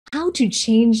how to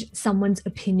change someone's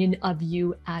opinion of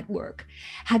you at work.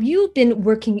 Have you been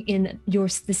working in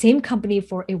the same company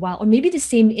for a while, or maybe the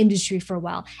same industry for a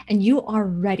while, and you are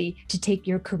ready to take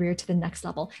your career to the next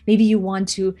level? Maybe you want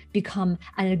to become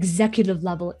an executive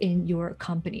level in your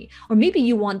company, or maybe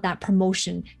you want that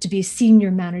promotion to be a senior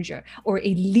manager or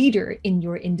a leader in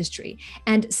your industry.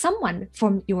 And someone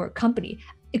from your company,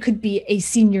 it could be a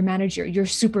senior manager, your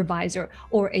supervisor,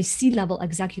 or a C-level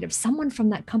executive, someone from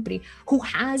that company who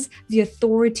has the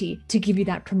authority to give you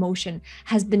that promotion,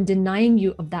 has been denying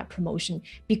you of that promotion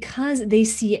because they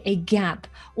see a gap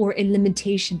or a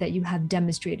limitation that you have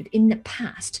demonstrated in the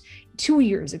past, 2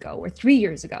 years ago or 3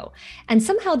 years ago. And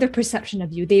somehow their perception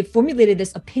of you, they've formulated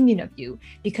this opinion of you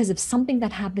because of something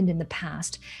that happened in the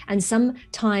past. And some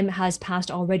time has passed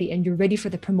already and you're ready for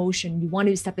the promotion. You want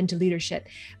to step into leadership.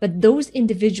 But those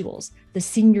individuals, the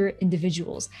senior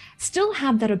individuals, still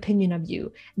have that opinion of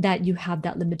you, that you have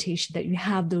that limitation, that you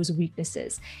have those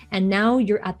weaknesses. And now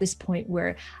you're at this point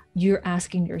where you're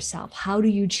asking yourself, how do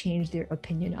you change their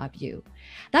opinion of you?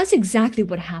 That's exactly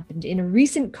what happened in a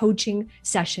recent coaching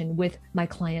session with my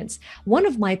clients. One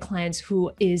of my clients,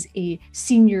 who is a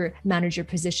senior manager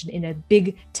position in a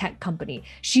big tech company,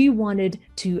 she wanted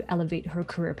to elevate her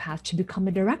career path to become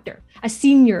a director, a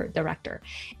senior director.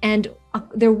 And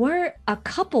there were a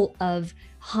couple of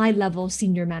high-level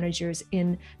senior managers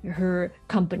in her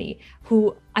company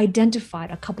who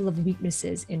identified a couple of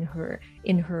weaknesses in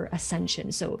her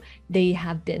ascension. So they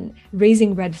have been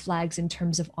raising red flags in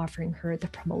terms of offering her the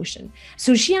promotion.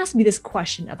 So she asked me this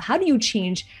question of, how do you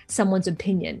change someone's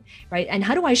opinion, right? And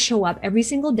how do I show up every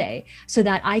single day so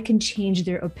that I can change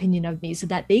their opinion of me, so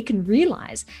that they can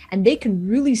realize and they can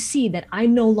really see that I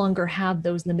no longer have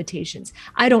those limitations.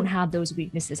 I don't have those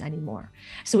weaknesses anymore.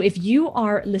 So if you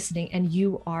are listening and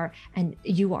you are in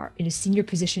a senior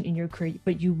position in your career,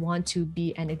 but you want to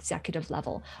be an executive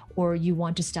level, or you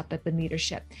want to step up in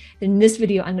leadership, then in this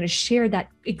video, I'm going to share that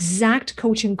exact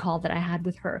coaching call that I had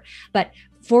with her. But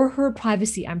for her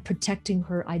privacy, I'm protecting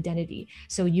her identity.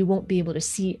 So you won't be able to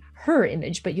see her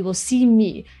image, but you will see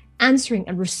me answering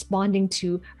and responding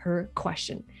to her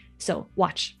question. So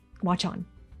watch on.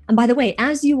 And by the way,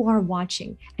 as you are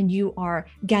watching and you are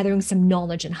gathering some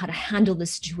knowledge on how to handle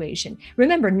this situation,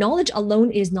 remember, knowledge alone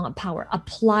is not power.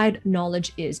 Applied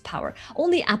knowledge is power.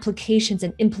 Only applications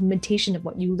and implementation of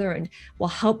what you learned will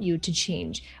help you to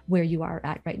change where you are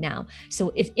at right now.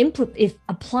 So if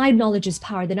applied knowledge is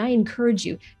power, then I encourage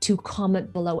you to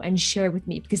comment below and share with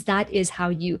me, because that is how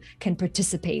you can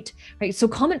participate, right? So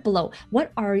comment below.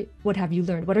 What have you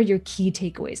learned? What are your key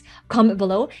takeaways? Comment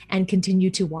below and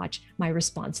continue to watch my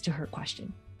response to her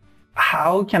question.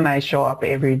 How can I show up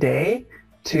every day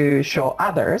to show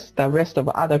others, the rest of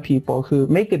other people who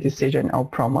make a decision of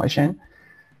promotion,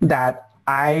 that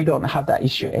I don't have that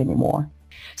issue anymore?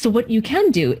 So what you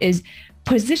can do is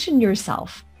position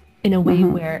yourself in a way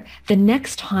where the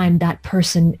next time that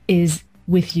person is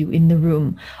with you in the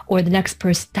room, or the next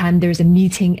time there's a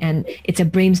meeting and it's a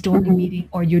brainstorming meeting,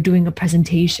 or you're doing a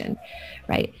presentation,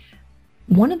 right?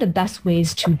 One of the best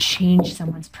ways to change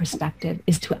someone's perspective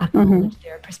is to acknowledge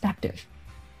their perspective.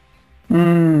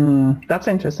 That's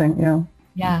interesting. Yeah.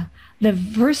 Yeah. The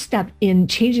first step in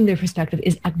changing their perspective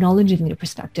is acknowledging their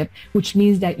perspective, which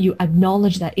means that you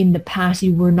acknowledge that in the past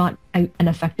you were not an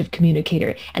effective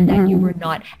communicator, and that you were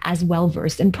not as well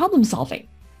versed in problem solving.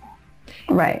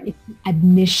 Right. It's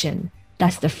admission.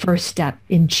 That's the first step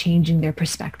in changing their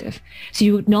perspective. So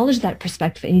you acknowledge that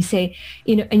perspective, and you say,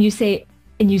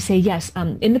 yes,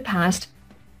 in the past,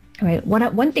 right?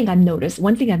 One thing I've noticed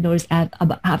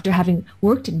after having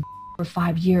worked in for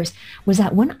 5 years was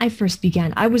that when I first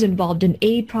began, I was involved in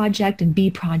A project and B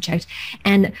project.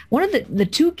 And one of the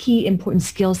two key important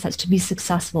skill sets to be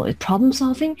successful is problem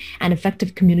solving and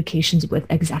effective communications with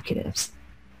executives.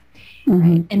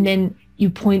 Right? And then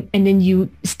you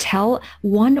tell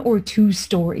one or two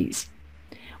stories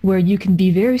where you can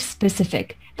be very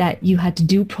specific that you had to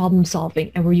do problem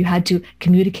solving and where you had to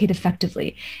communicate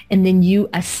effectively. And then you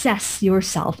assess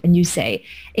yourself and you say,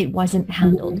 it wasn't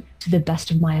handled to the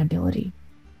best of my ability.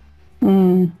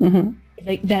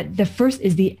 Like that, the first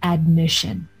is the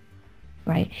admission,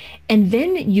 right? And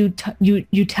then you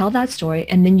tell that story,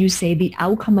 and then you say the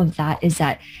outcome of that is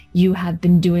that you have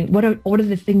been doing, what are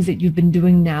the things that you've been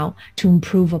doing now to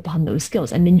improve upon those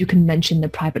skills? And then you can mention the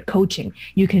private coaching.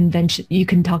 You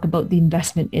can talk about the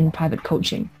investment in private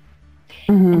coaching.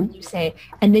 And you say,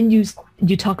 and then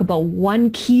you talk about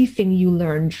one key thing you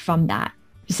learned from that.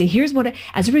 You say, here's what,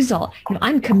 as a result,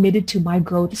 I'm committed to my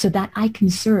growth so that I can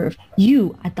serve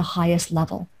you at the highest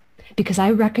level. because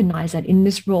I recognize that in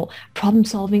this role, problem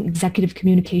solving, executive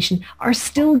communication are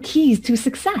still keys to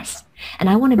success. And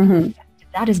I want to be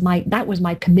effective. That was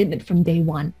my commitment from day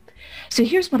one. So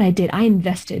here's what I did. I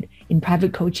invested in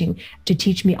private coaching to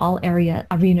teach me all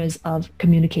arenas of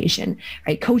communication,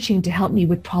 right? Coaching to help me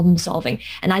with problem solving.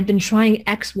 And I've been trying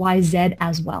X, Y, Z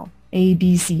as well, A,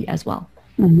 B, C as well.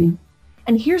 And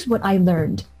here's what I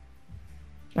learned,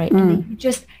 right? And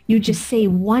then you just say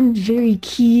one very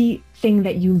key thing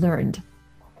that you learned.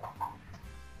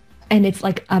 And it's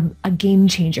like a game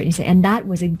changer. You say, and that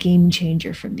was a game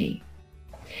changer for me.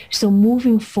 So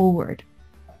moving forward,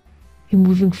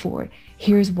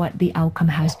 here's what the outcome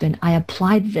has been. I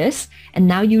applied this, and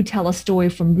now you tell a story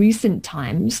from recent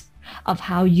times of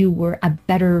how you were a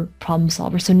better problem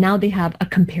solver. So now they have a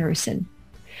comparison.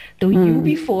 The you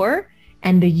before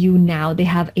and the you now, they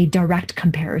have a direct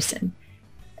comparison,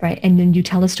 right? And then you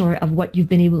tell a story of what you've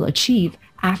been able to achieve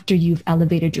after you've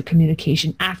elevated your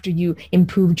communication, after you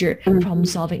improved your problem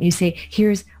solving. You say,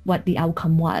 here's what the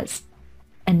outcome was.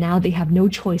 And now they have no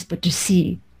choice but to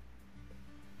see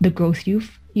the growth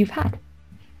you've had.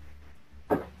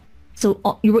 So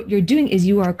what you're doing is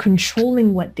you are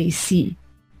controlling what they see.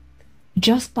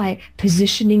 Just by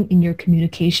positioning in your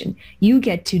communication, you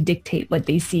get to dictate what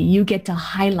they see. You get to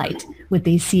highlight what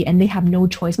they see, and they have no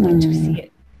choice but to see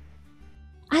it.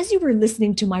 As you were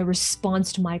listening to my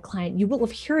response to my client, you will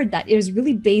have heard that it is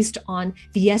really based on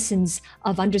the essence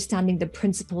of understanding the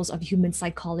principles of human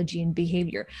psychology and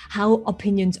behavior, how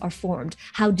opinions are formed,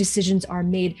 how decisions are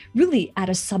made, really at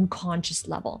a subconscious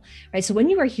level, right? So when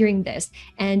you are hearing this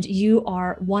and you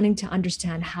are wanting to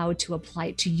understand how to apply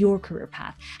it to your career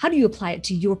path, how do you apply it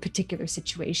to your particular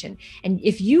situation? And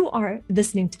if you are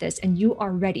listening to this and you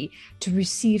are ready to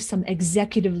receive some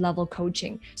executive level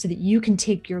coaching so that you can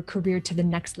take your career to the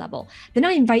next level, then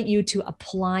I invite you to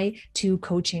apply to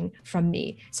coaching from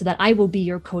me so that I will be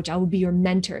your coach. I will be your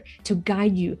mentor to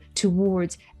guide you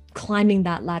towards climbing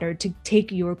that ladder to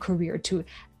take your career to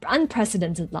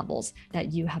unprecedented levels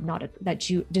that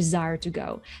you desire to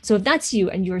go. So if that's you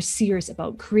and you're serious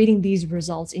about creating these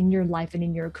results in your life and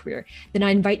in your career, then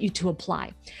I invite you to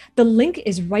apply. The link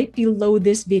is right below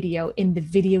this video in the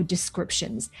video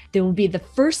descriptions. There will be the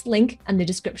first link and the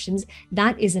descriptions.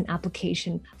 That is an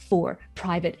application for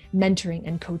private mentoring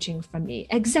and coaching from me,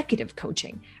 executive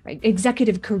coaching, right?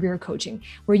 Executive career coaching,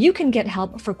 where you can get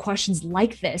help for questions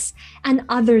like this and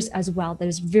others as well that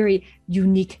is very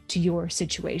unique to your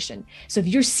situation. So if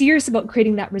you're serious about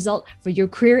creating that result for your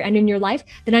career and in your life,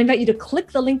 then I invite you to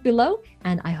click the link below,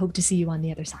 and I hope to see you on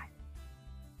the other side.